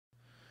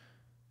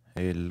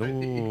It speaks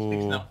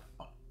Hello. now.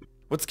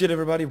 What's good,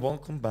 everybody?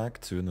 Welcome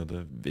back to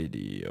another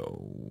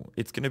video.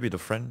 It's gonna be the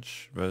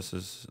French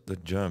versus the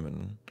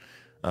German.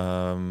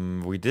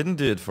 We didn't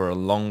do it for a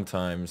long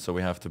time, so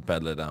we have to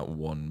battle it out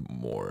one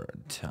more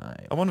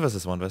time. A one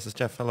versus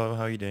Jeff. Hello,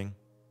 how are you doing?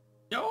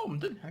 Yo, I'm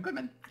good,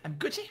 man. I'm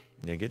Gucci.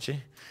 Yeah, Gucci?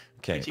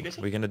 Okay,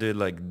 Gucci. we're gonna do it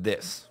like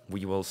this.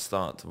 We will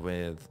start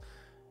with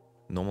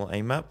normal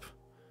aim map,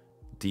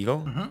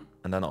 deagle,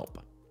 and then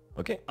up.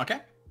 Okay?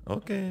 Okay.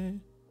 Okay.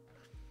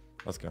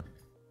 Let's go.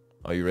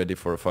 Are you ready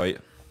for a fight?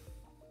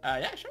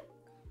 Yeah, sure.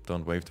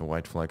 Don't wave the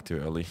white flag too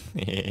early.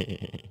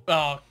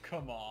 Oh,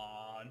 come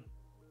on.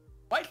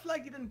 White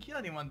flag didn't kill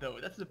anyone, though.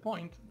 That's the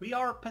point. We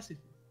are passive.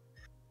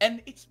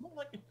 And it's more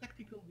like a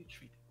tactical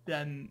retreat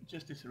than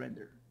just a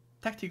surrender.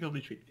 Tactical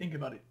retreat. Think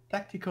about it.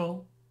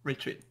 Tactical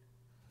retreat.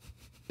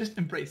 Just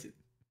embrace it.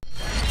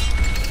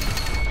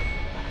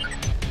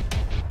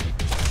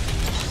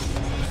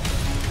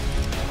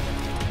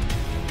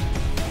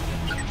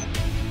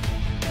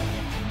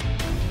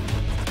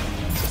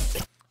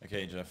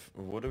 Okay, Jeff,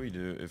 what do we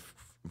do if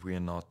we are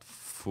not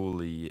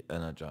fully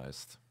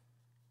energized?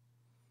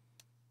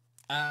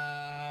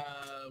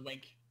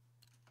 Wink.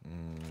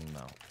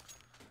 No.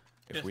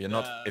 Just,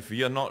 If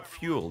we are not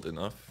fueled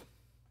enough.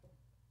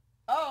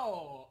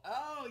 Oh,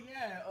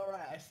 yeah,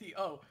 alright, I see.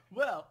 Oh,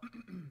 well,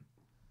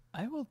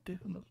 I will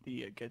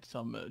definitely get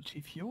some G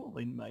Fuel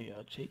in my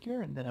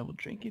shaker and then I will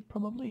drink it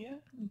probably, yeah?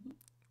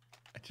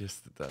 I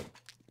just did that.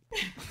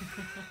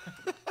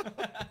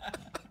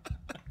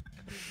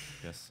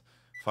 Yes.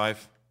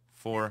 5,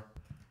 4,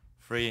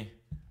 3,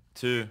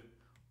 2,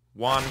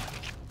 1.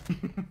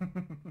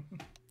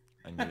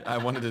 I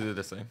wanted to do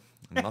the same.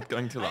 I'm not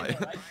going to lie.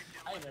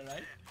 I know,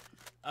 right?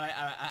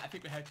 I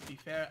think we have to be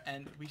fair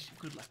and wish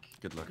good luck.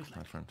 Good luck,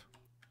 my friend.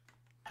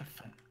 Have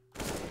fun.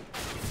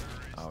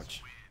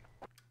 Ouch.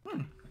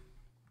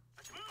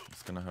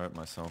 It's gonna hurt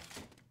myself.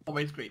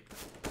 Always great.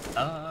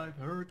 I've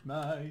hurt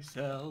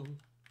myself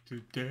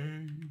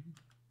today.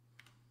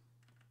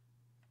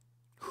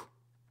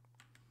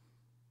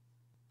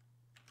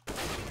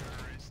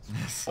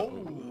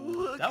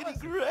 Oh, that was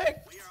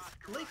correct.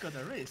 Click on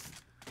the wrist.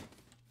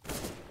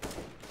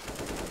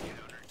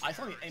 I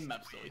saw the aim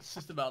maps though. It's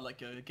just about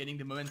like getting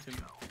the momentum.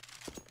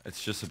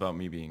 It's just about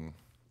me being...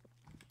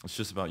 It's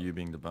just about you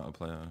being the better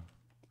player.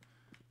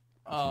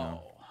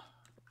 Oh.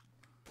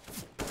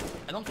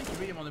 I don't think you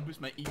really want to boost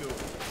my ego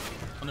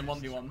on the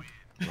 1v1.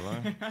 Will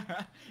I?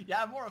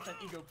 Yeah, I'm more of an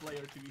ego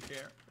player to be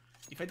fair.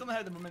 If I don't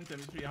have the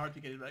momentum, it's really hard to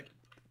get it back.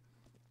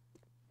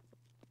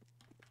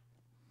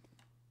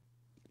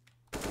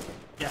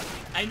 Yeah,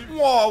 I knew.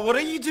 Whoa, what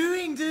are you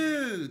doing,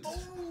 dude?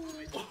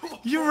 Oh.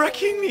 You're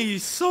wrecking me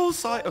so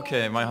side.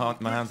 Okay, my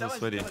hands are That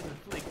sweaty. was a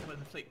flick. That was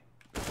a flick.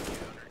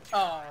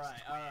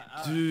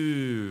 Alright.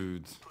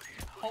 Dude,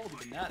 Holy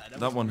banana.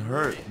 that one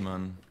hurt, great.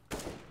 man.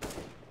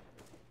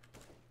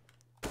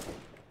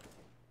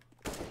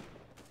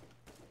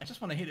 I just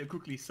want to hit it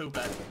quickly so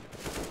bad.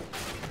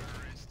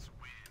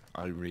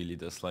 I really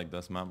dislike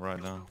this map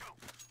right now.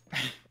 I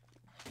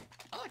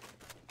like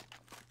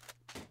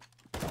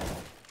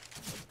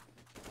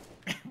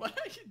it. What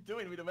are you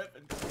doing with the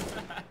weapon?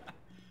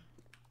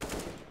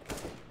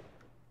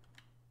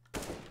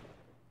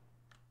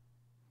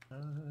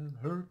 I've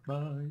hurt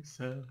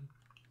myself.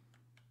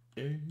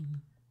 Yeah.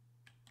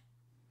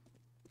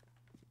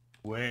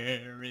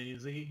 Where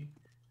is he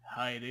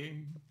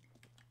hiding?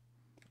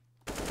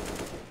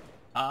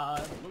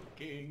 I'm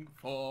looking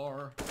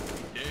for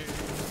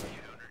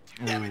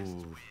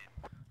Ooh,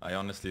 I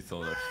honestly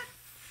thought of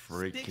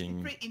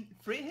freaking... in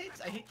three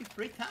hits? I hit you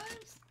 3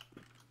 times?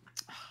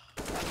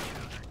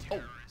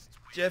 Oh,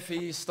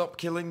 Jeffy, stop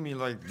killing me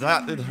like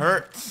that, it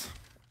hurts.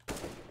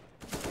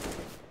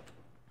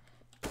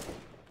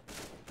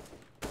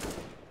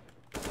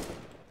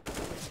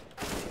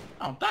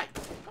 oh, die!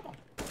 Come on.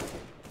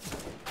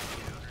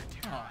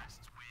 Oh.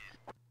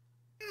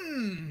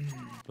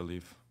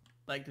 Believe.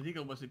 Like the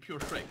deagle was a pure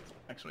Shrek,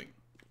 actually.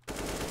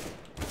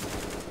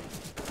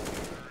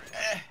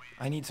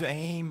 I need to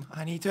aim.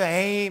 I need to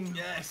aim.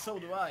 Yeah, so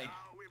do I.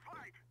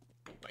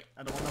 Wait,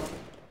 I don't want that one.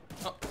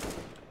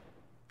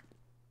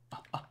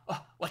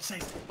 Oh. What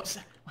side?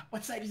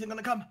 What side is it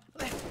gonna come?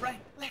 Left, right.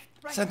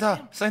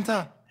 Center,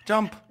 center,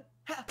 jump.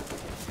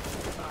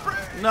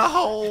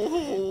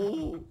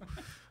 No.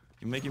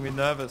 You're making me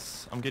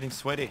nervous. I'm getting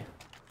sweaty.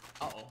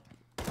 Uh-oh.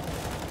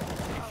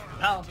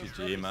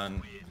 GG,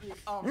 man.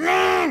 Oh,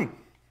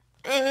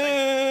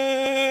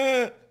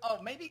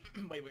 maybe...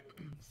 wait.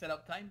 Set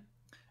up time.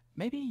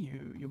 Maybe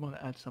you want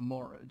to add some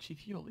more G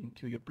Fuel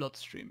into your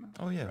bloodstream.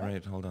 Oh yeah,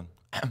 right, hold on.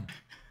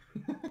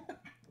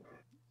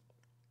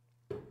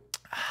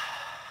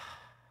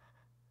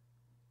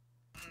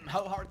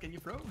 How hard can you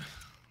throw?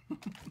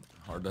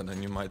 Harder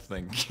than you might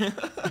think.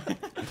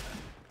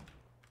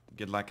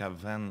 Get like a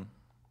van.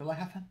 Do I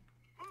have fun?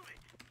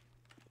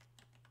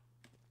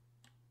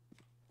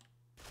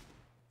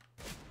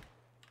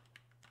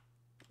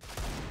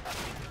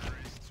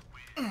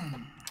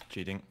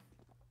 Cheating.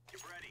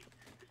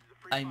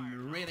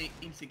 I'm really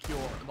insecure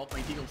about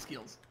my deagle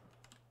skills.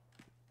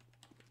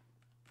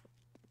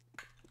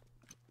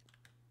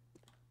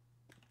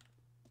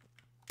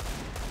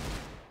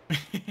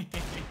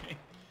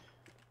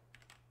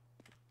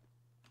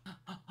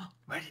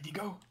 Where did he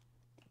go?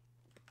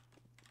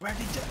 Where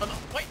did he? Oh no!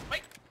 Wait,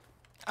 wait!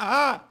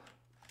 Ah!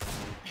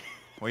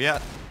 Where you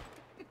at?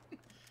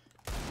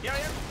 Here I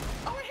am!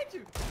 Oh, I hit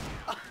you!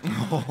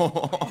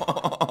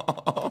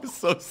 I was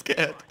so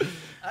scared.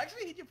 I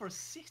actually hit you for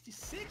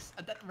 66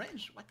 at that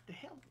range. What the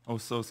hell? I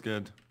was so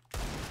scared.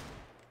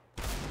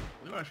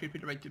 We were actually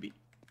pretty right to be.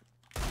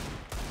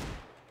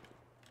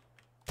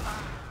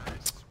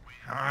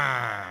 They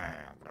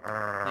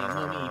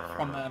know me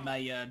from my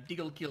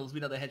deagle kills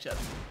without a headshot.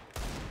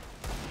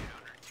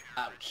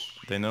 Ouch.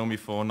 They know me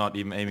for not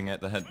even aiming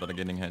at the head, but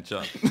getting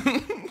headshot.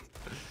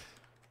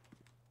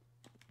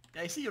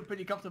 Yeah, I see you're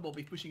pretty comfortable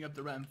with pushing up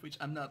the ramp, which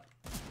I'm not.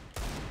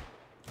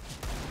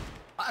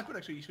 I could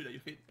actually shoot at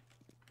your feet.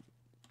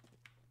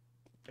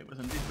 It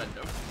wasn't this bad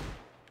though.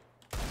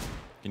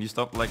 Can you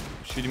stop like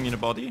shooting me in the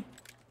body?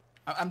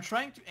 I'm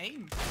trying to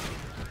aim.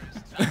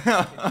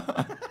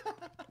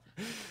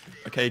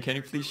 Okay, can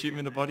you please shoot me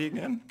in the body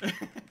again?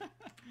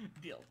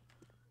 Deal.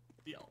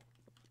 Deal.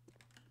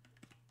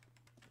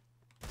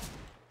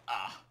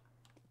 Ah.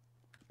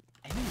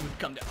 I knew you would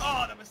come down.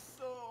 Oh, that was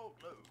so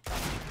close.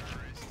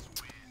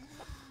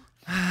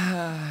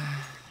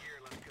 I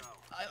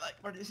like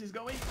where this is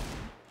going.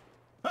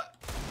 Huh.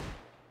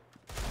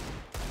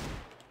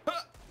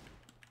 Huh.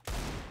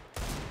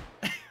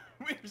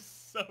 We're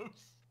so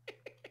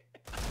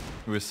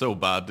We're so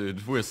bad,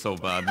 dude. We're so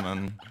bad,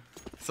 man.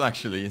 It's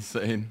actually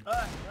insane.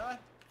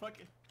 fuck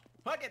it.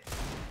 Fuck it.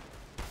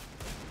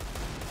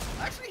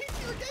 I actually hit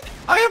you again.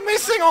 I am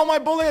missing all my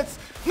bullets.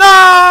 No!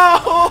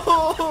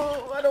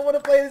 I don't want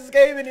to play this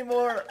game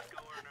anymore.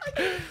 I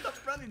can't stop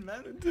running,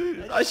 man.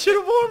 Dude, I should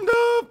have warmed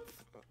up.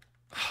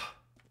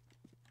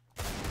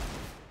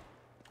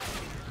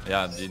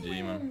 Yeah,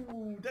 GG, man.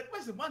 Ooh, that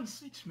was the one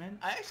switch, man.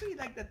 I actually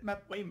like that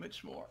map way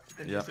much more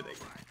than Yeah. yesterday.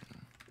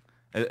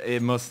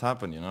 It must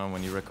happen, you know,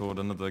 when you record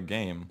another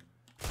game.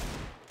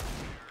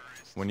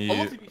 When you...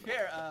 Although to be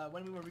fair,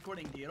 when we were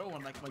recording the other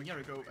one like 1 year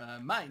ago,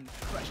 mine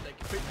crashed like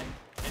 3 times,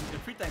 and the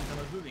 3 times I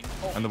was losing.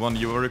 Oh. And the one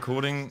you were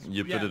recording,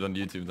 you put Yeah. it on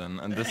YouTube then.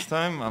 And this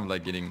time, I'm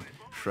like getting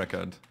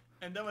shreked.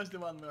 And that was the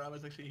one where I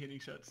was actually hitting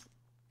shots.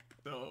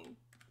 So,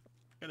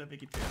 gotta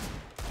make it fair.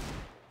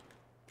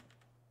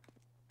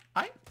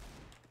 Hi?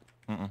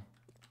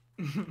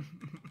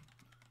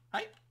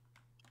 Hi?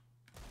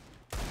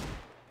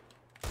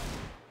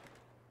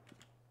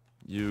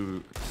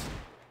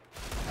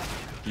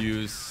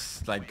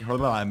 Like,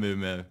 hold on,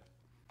 move.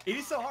 It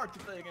is so hard to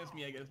play against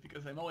me, I guess,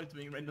 because I'm always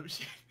doing random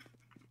shit.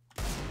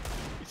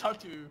 It's hard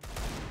to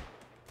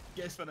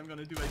guess what I'm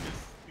gonna do, I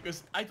guess,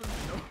 because I don't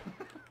even know.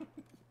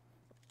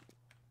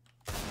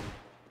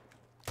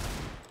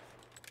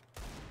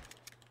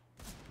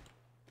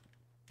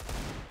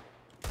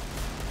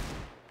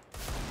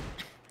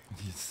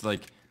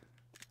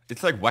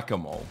 It's like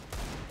whack-a-mole.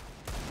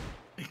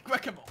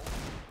 Guacamole.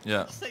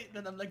 Yeah, Say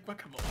that I'm like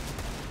guacamole.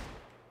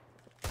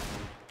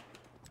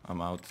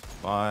 I'm out.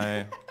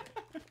 Bye.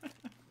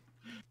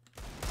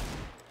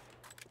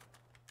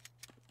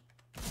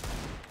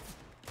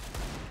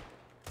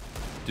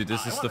 Dude,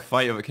 this is the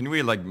fight of it. Can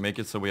we like make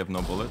it so we have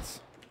no bullets?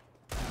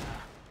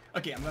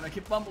 Okay, I'm gonna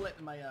keep one bullet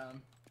in my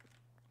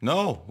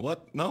No,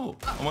 what? No,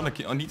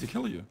 I need to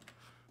kill you.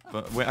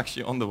 But we're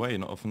actually on the way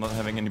of not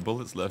having any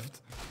bullets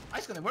left.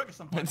 It's gonna work at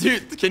some point.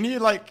 Dude, can you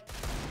like...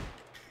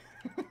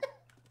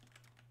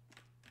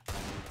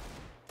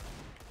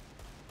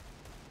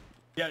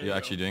 There You're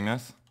actually doing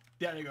this?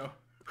 There you go.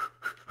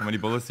 How many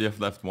bullets do you have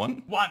left?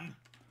 One? One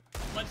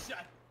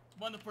shot.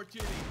 One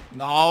opportunity.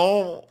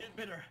 No! Get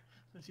better.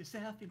 Lose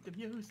yourself into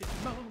music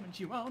the moment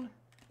you own.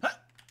 Huh?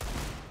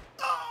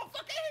 Oh,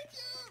 fuck, I hate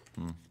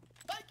you!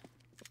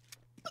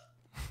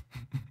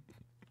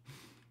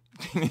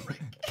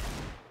 Like...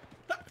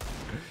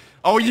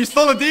 Oh, you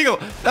stole a deagle!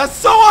 That's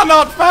so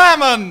not fair,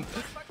 man!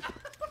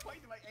 Why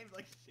do I aim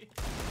like shit?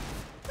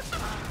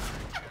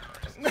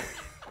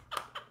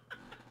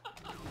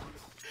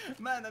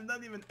 Man, I'm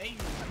not even aiming.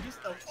 I'm just...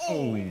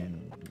 Oh,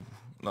 man.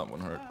 That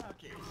one hurt.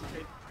 Okay,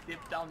 straight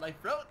dip down my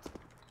throat.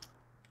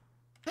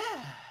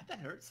 That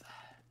hurts.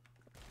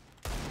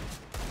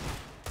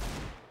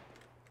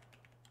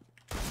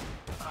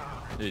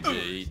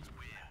 GG.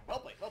 Well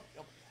played, well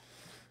played.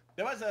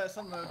 There was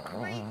some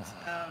great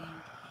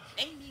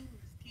aiming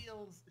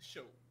skills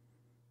show.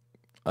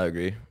 I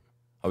agree.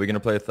 Are we gonna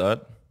play a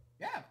third?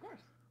 Yeah, of course.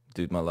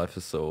 Dude, my life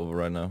is so over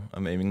right now.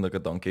 I'm aiming like a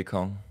Donkey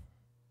Kong.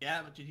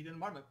 Yeah, but you didn't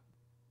warm up.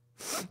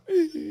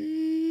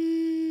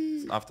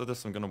 After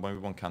this, I'm gonna buy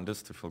one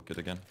Candice to feel good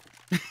again.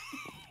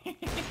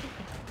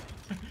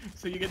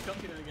 So you get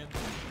confident again.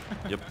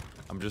 Yep.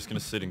 I'm just gonna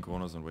sit in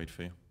corners and wait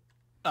for you.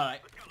 Alright.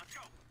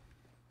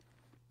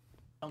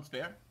 Sounds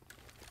fair.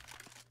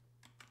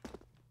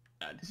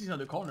 This is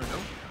not a corner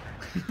though.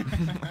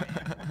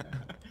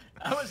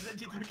 I was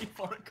legit looking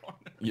for a corner.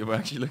 You were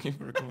actually looking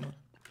for a corner?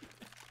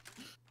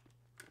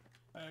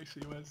 I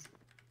actually was.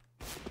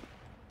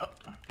 Oh.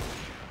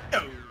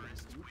 Oh.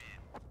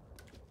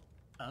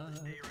 I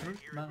hurt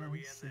myself.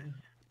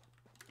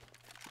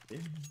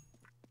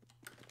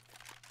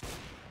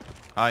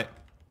 Hi.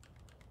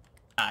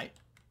 Hi.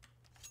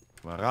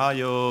 Where are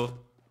you?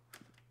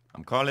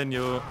 I'm calling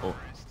you. Oh.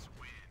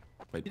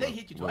 Wait, Did I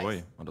hit you twice?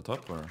 wait, on the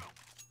top or?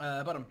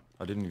 Bottom.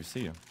 I didn't even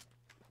see you.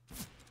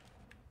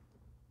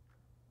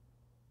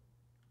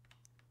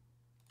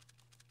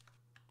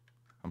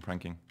 I'm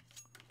pranking.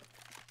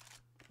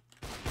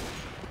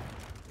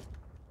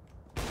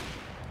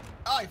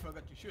 Oh, I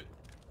forgot to shoot.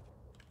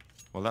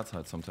 Well, that's how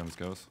it sometimes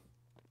goes.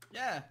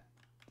 Yeah.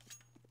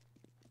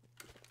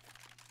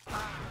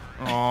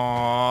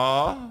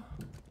 Aww.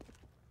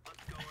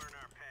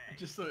 I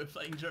just saw it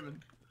flying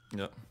German.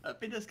 Yeah.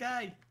 Up in the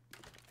sky.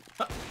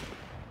 Huh.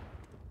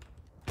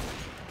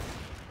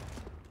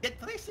 Get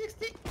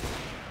 360.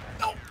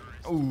 No.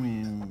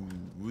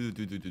 Ooh.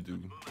 Do.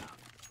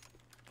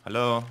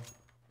 Hello.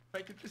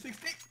 Try to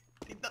 360.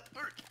 Did not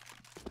work.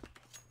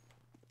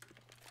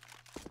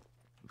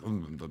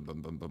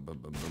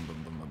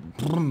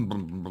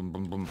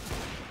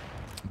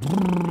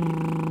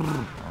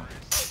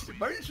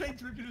 Very strange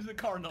to reproduce a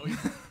car noise.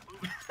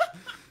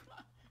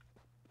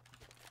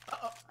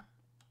 Uh-oh.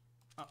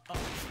 Uh-oh.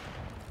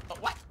 Oh,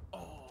 what?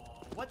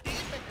 Oh, what did you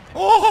expect?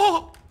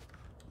 Oh!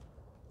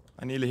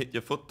 I nearly hit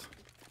your foot.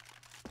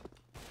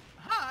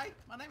 Hi,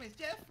 my name is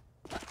Jeff.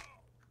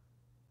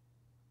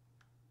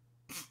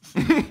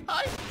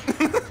 Hi.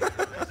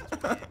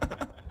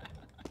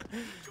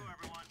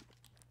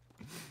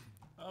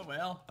 Oh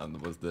well. And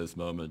it was this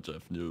moment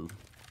Jeff knew.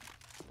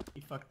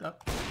 He fucked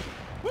up.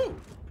 Woo!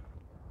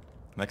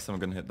 Next time I'm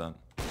gonna hit that.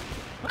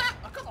 Ah,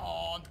 oh, come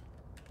on!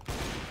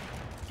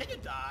 Can you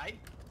die?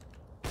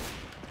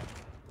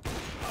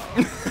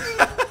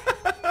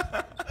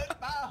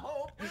 I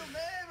hope we'll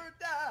never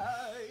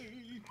die.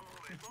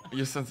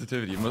 Your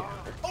sensitivity. Oh!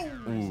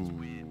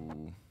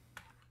 Ooh.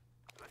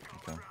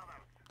 Okay.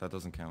 That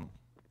doesn't count.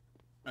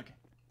 Okay.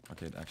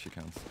 Okay, it actually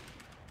counts.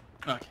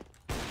 Okay.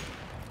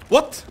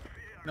 What?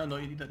 No,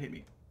 you did not hit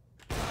me.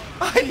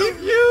 I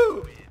hit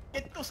you!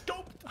 Get the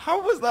scope!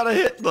 How was that a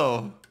hit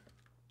though?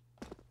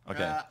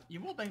 Okay. You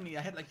wallbanged me.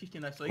 I had like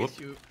 15 life, so I Whoop. guess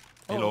you...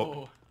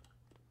 Hello.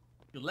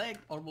 You leg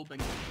or wallbanged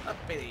me. Up,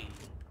 baby.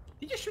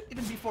 Did you shoot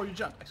even before you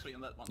jumped, actually, on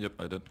that one? Yep,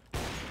 I did.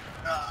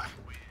 Ah.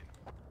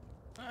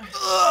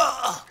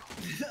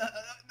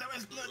 There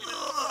was blood in it.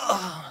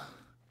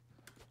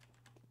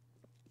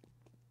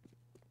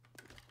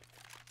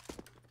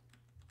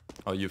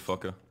 Oh, you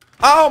fucker.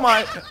 Oh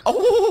my!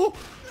 Oh!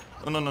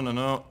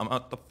 No. I'm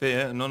out of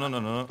fear.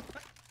 No.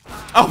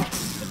 Oh!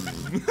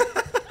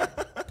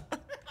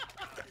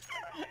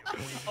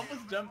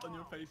 Almost jumped on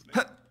your face,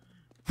 man.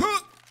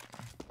 Oh,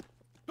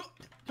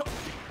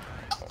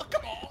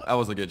 come on! That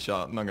was a good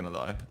shot, not gonna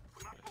lie.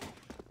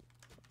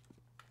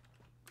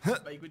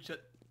 Very good shot.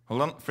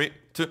 Hold on, 3,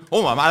 2,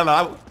 oh my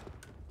god!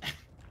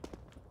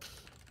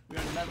 We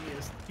are the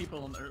manliest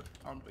people on earth,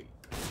 aren't we?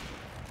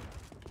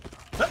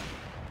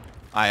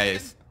 I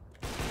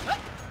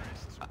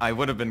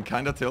would have been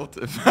kinda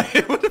tilted if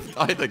I would have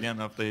died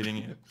again after hitting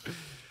you.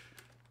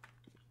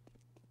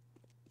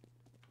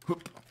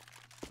 Whoop.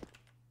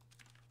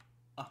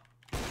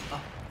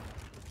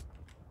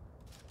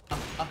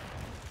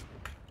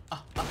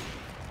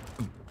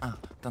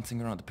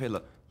 Dancing around the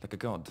pillar like a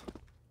god.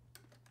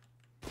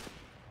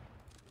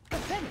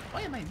 God damn it,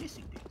 why am I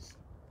missing this?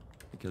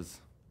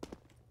 Because...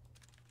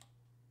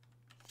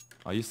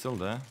 Are you still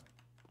there?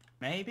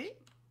 Maybe?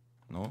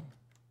 No?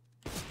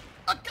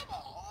 Oh, come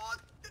on!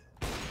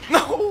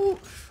 No!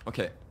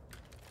 Okay.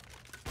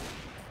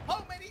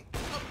 How many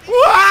of these?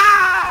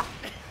 Wah!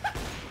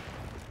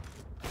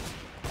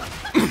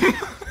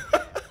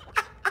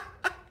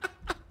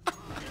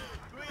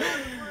 We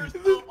are the worst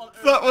people on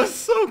earth. That was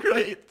so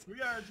great!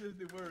 We are just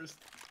the worst.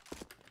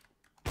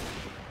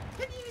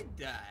 Can you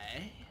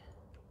die?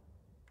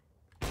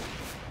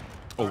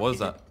 Oh, what was Is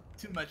that? it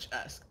too much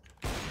asked?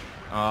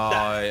 Oh,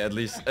 at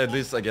least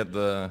I get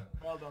the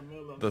Well done.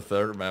 the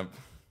third map.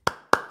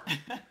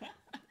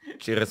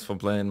 Cheers for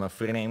playing, my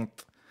friend.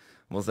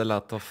 Was a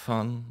lot of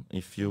fun.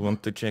 If you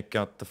want to check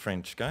out the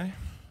French guy,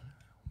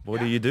 what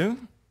do you do?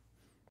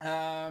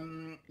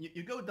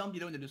 You go down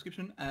below in the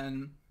description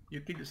and you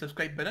click the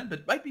subscribe button,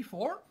 but right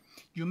before,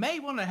 you may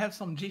want to have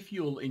some G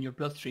Fuel in your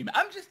bloodstream.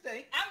 I'm just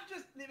saying, I'm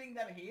just leaving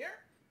that here.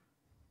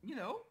 You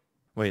know?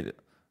 Wait,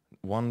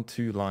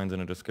 2 lines in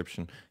the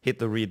description. Hit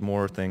the read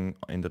more thing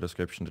in the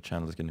description. The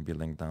channel is going to be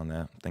linked down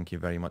there. Thank you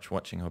very much for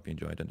watching. Hope you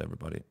enjoyed it,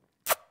 everybody.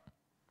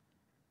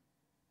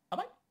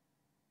 Bye-bye.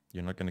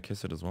 You're not going to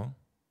kiss it as well?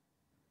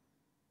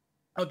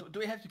 Oh, do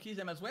we have to kiss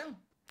them as well?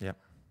 Yeah.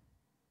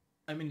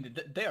 I mean,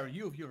 they are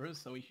you viewers,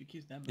 so if you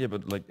kiss them... Yeah,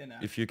 but like, then,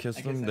 if you kiss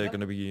I them, guess I they're will.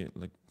 going to be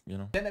like, you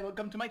know. Then they will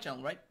come to my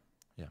channel, right?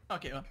 Yeah.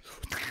 Okay, well...